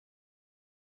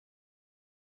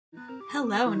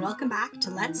Hello and welcome back to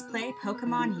Let's Play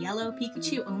Pokemon Yellow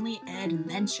Pikachu Only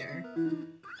Adventure.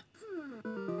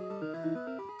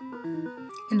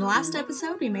 In the last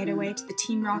episode, we made our way to the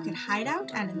Team Rocket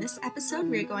hideout, and in this episode,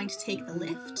 we are going to take the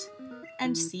lift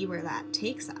and see where that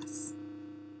takes us.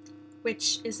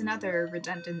 Which is another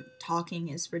redundant talking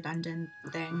is redundant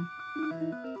thing.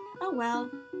 Oh well.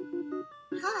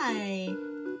 Hi.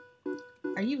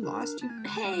 Are you lost?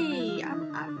 Hey,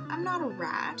 I'm not a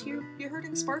rat. You're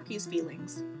hurting Sparky's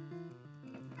feelings.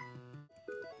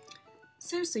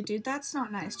 Seriously, dude, that's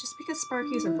not nice. Just because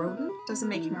Sparky's a rodent doesn't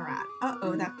make him a rat.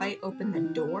 Uh-oh, that fight opened the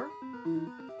door?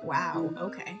 Wow,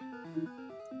 okay.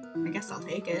 I guess I'll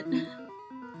take it.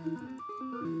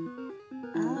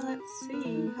 Let's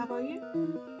see. How about you?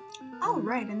 Oh,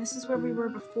 right, and this is where we were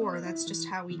before. That's just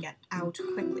how we get out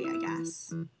quickly, I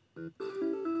guess.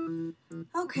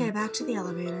 Okay, back to the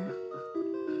elevator.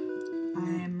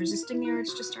 I'm resisting the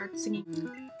urge to start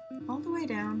singing all the way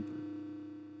down.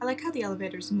 I like how the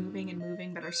elevator's moving and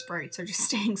moving, but our sprites are just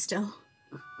staying still.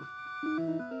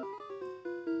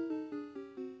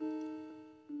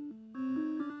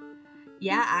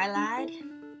 Yeah, I lied.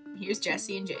 Here's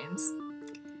Jesse and James.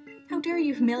 How dare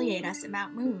you humiliate us at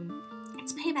Mount Moon?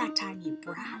 It's payback time, you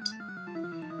brat.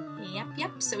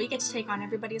 Yep, so we get to take on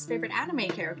everybody's favorite anime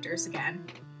characters again.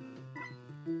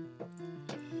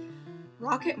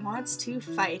 Rocket wants to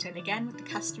fight, and again with the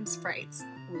custom sprites.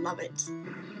 Love it.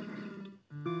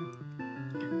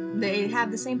 They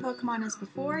have the same Pokemon as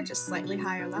before, just slightly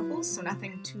higher levels, so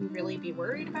nothing to really be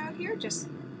worried about here. Just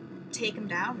take them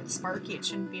down with Sparky, it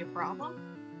shouldn't be a problem.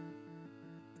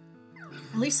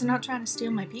 At least they're not trying to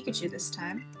steal my Pikachu this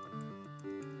time.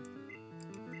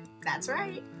 That's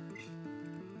right.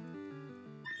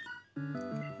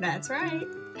 That's right.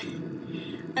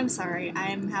 I'm sorry,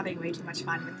 I'm having way too much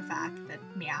fun with the fact that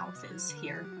Meowth is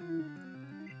here.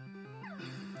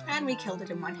 And we killed it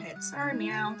in one hit. Sorry,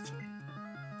 Meowth.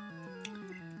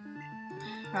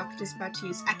 Rocket is about to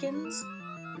use Ekans.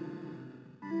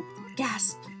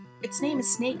 Gasp! Its name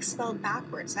is Snake spelled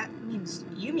backwards. That means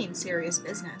you mean serious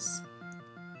business.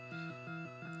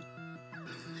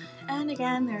 And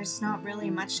again, there's not really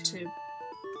much to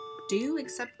do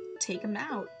except take him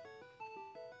out.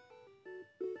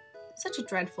 Such a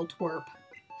dreadful twerp.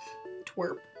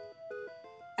 Twerp?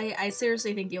 I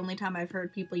seriously think the only time I've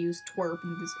heard people use twerp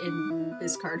in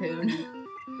this cartoon.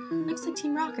 Looks like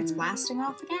Team Rocket's blasting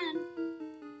off again.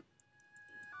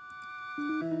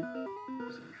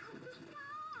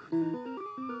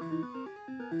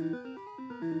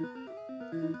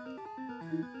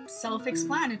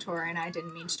 Self-explanatory, and I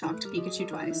didn't mean to talk to Pikachu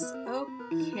twice.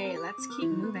 Okay, let's keep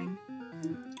moving.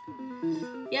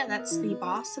 Yeah, that's the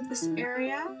boss of this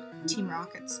area. Team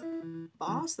Rocket's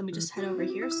boss. Let me just head over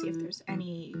here, see if there's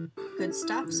any good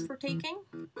stuffs for taking.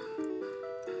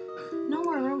 No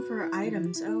more room for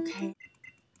items. Okay.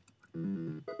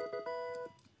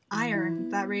 Iron.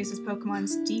 That raises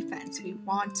Pokemon's defense. We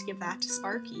want to give that to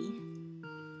Sparky.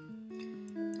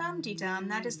 Dum-de-dum.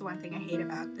 That is the one thing I hate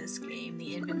about this game.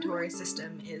 The inventory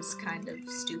system is kind of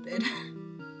stupid.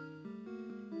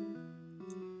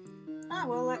 Ah,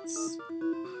 well, let's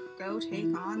go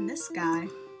take on this guy.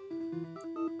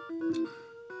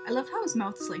 I love how his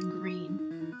mouth is like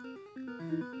green.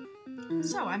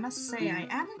 So, I must say, I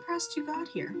am impressed you got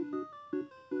here.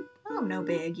 Oh, no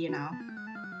big, you know.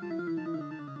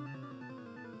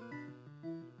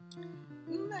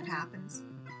 That happens.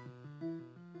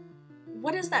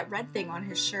 What is that red thing on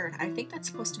his shirt? I think that's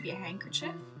supposed to be a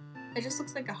handkerchief. It just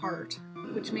looks like a heart,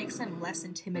 which makes him less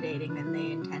intimidating than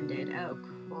they intended. Oh,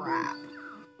 crap.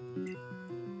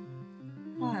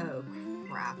 Oh,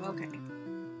 crap. Okay.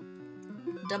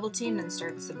 Double team and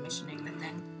start submissioning the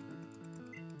thing.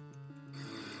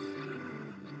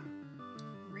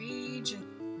 Rage,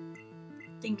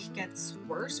 I think, gets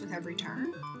worse with every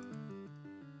turn.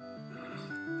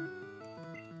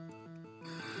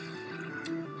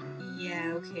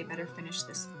 Yeah, okay, better finish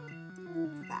this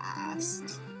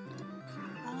fast.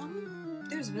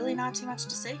 There's really not too much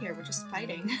to say here, we're just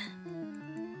fighting.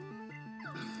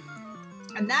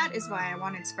 And that is why I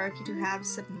wanted Sparky to have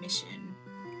submission.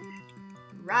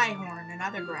 Rhyhorn,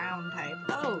 another ground type.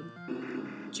 Oh,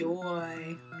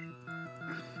 joy.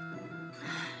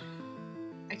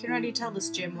 I can already tell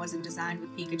this gym wasn't designed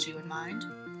with Pikachu in mind.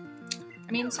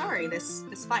 I mean, sorry, this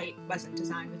fight wasn't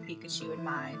designed with Pikachu in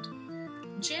mind.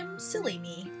 Gym, silly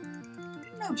me.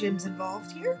 No gyms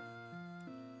involved here.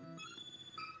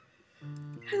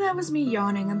 And that was me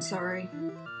yawning, I'm sorry.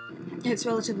 It's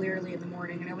relatively early in the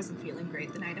morning and I wasn't feeling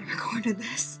great the night I recorded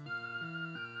this.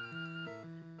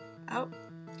 Oh,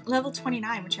 level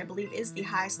 29, which I believe is the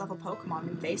highest level Pokemon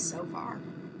we've faced so far.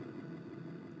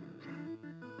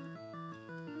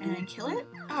 And then kill it?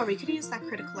 Oh, we could use that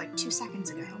critical like 2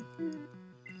 seconds ago.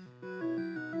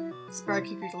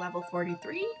 Sparky grew to level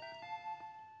 43.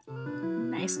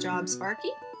 Nice job,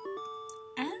 Sparky.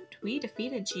 And we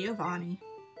defeated Giovanni.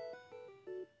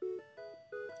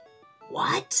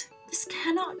 What? This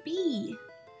cannot be.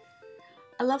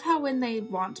 I love how when they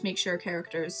want to make sure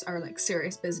characters are like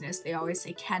serious business, they always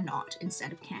say cannot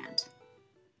instead of can't.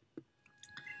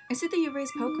 I see that you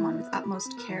raise Pokemon with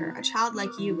utmost care. A child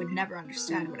like you would never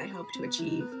understand what I hope to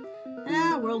achieve.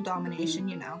 World domination,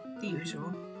 you know, the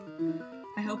usual.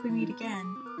 I hope we meet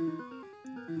again.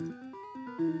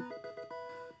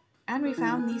 And we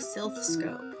found the Sylph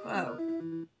Scope.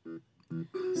 Whoa.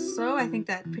 So I think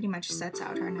that pretty much sets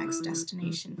out our next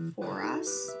destination for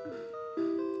us.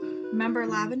 Remember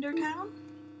Lavender Town?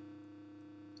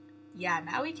 Yeah,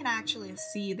 now we can actually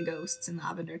see the ghosts in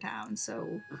Lavender Town,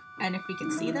 and if we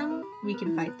can see them, we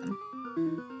can fight them.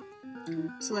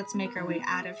 So let's make our way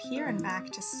out of here and back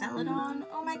to Celadon.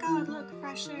 Oh my god, look,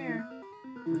 fresh air.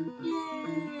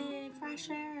 Yay, fresh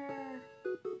air.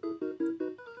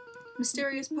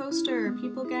 Mysterious poster,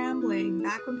 people gambling.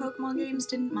 Back when Pokemon games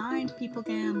didn't mind people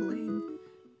gambling.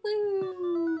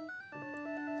 Woo!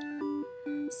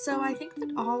 So I think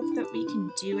that all that we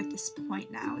can do at this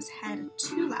point now is head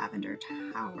to Lavender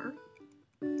Tower,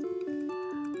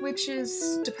 which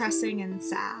is depressing and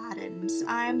sad, and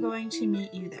I'm going to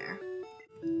meet you there.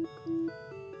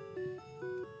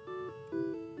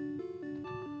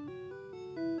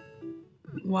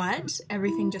 What?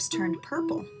 Everything just turned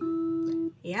purple.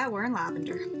 Yeah, we're in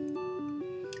Lavender.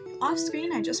 Off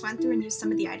screen, I just went through and used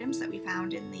some of the items that we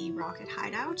found in the Rocket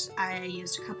Hideout. I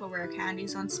used a couple rare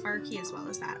candies on Sparky, as well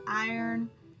as that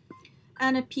iron,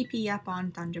 and a PP up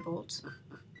on Thunderbolt.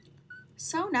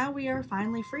 So now we are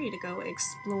finally free to go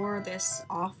explore this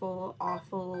awful,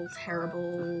 awful,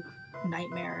 terrible,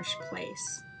 nightmarish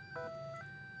place.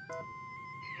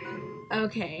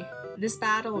 Okay, this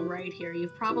battle right here,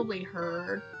 you've probably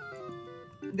heard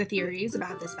the theories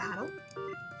about this battle.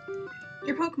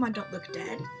 Your Pokemon don't look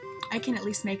dead. I can at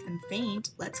least make them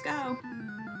faint. Let's go.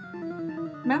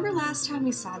 Remember last time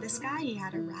we saw this guy? He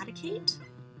had Eradicate?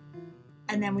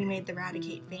 And then we made the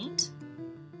Eradicate faint?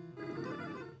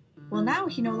 Well, now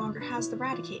he no longer has the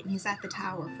Eradicate, and he's at the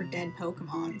tower for dead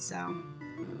Pokemon, so...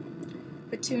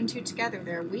 Put 2 and 2 together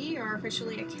there. We are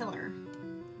officially a killer.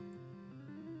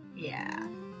 Yeah.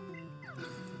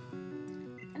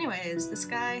 Anyways, this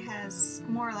guy has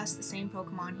more or less the same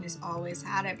Pokemon he's always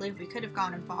had. I believe we could have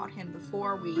gone and fought him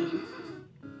before we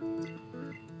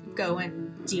go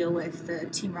and deal with the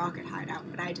Team Rocket hideout,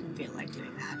 but I didn't feel like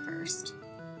doing that first.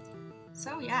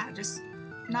 So yeah, just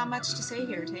not much to say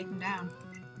here. Take him down.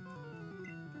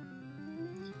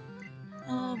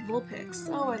 Vulpix.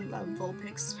 Oh, I love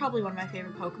Vulpix. It's probably one of my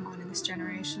favorite Pokemon in this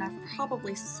generation. I've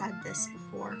probably said this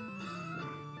before.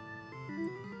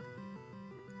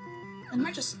 And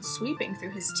we're just sweeping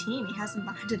through his team. He hasn't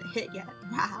landed a hit yet.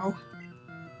 Wow.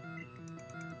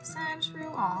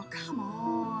 Sandshrew? Aw, come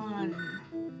on.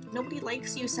 Nobody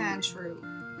likes you, Sandshrew.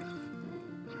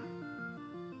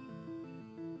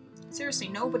 Seriously,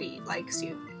 nobody likes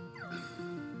you.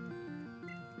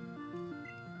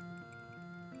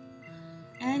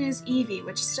 And his Eevee,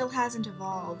 which still hasn't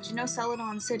evolved. You know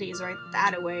Celadon City is right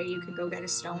that away. You can go get a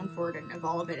stone for it and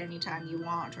evolve it anytime you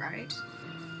want, right?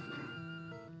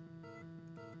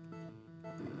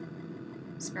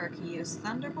 Sparky used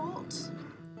Thunderbolt.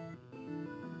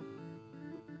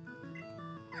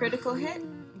 Critical hit.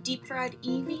 Deep fried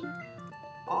Eevee.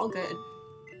 All good.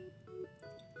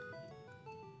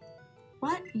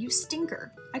 What? You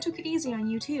stinker. I took it easy on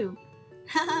you too.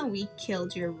 Haha, we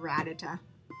killed your Rattata.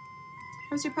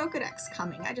 How's your Pokedex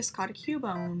coming? I just caught a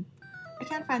Cubone. I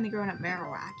can't find the grown-up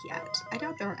Marowak yet. I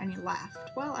doubt there are any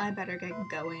left. Well, I better get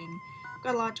going.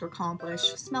 Got a lot to accomplish.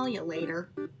 Smell you later.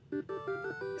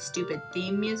 Stupid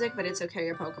theme music, but it's okay,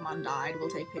 your Pokemon died. We'll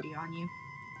take pity on you.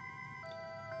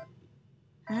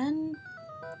 And...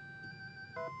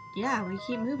 yeah, we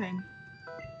keep moving.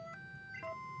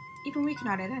 Even we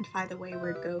cannot identify the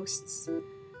wayward ghosts.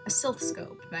 A Sylph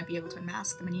Scope might be able to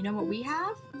unmask them, and you know what we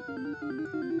have?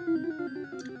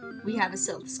 We have a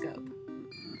Sylph Scope.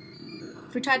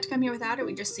 If we tried to come here without it,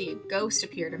 we'd just see a ghost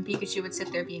appeared, and Pikachu would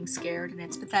sit there being scared, and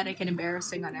it's pathetic and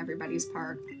embarrassing on everybody's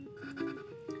part.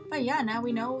 But yeah, now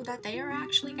we know that they are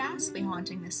actually ghastly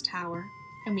haunting this tower,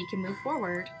 and we can move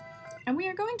forward. And we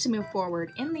are going to move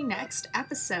forward in the next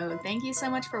episode. Thank you so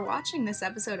much for watching this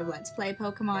episode of Let's Play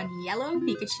Pokemon Yellow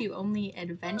Pikachu Only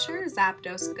Adventure.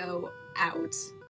 ZapdosGo out.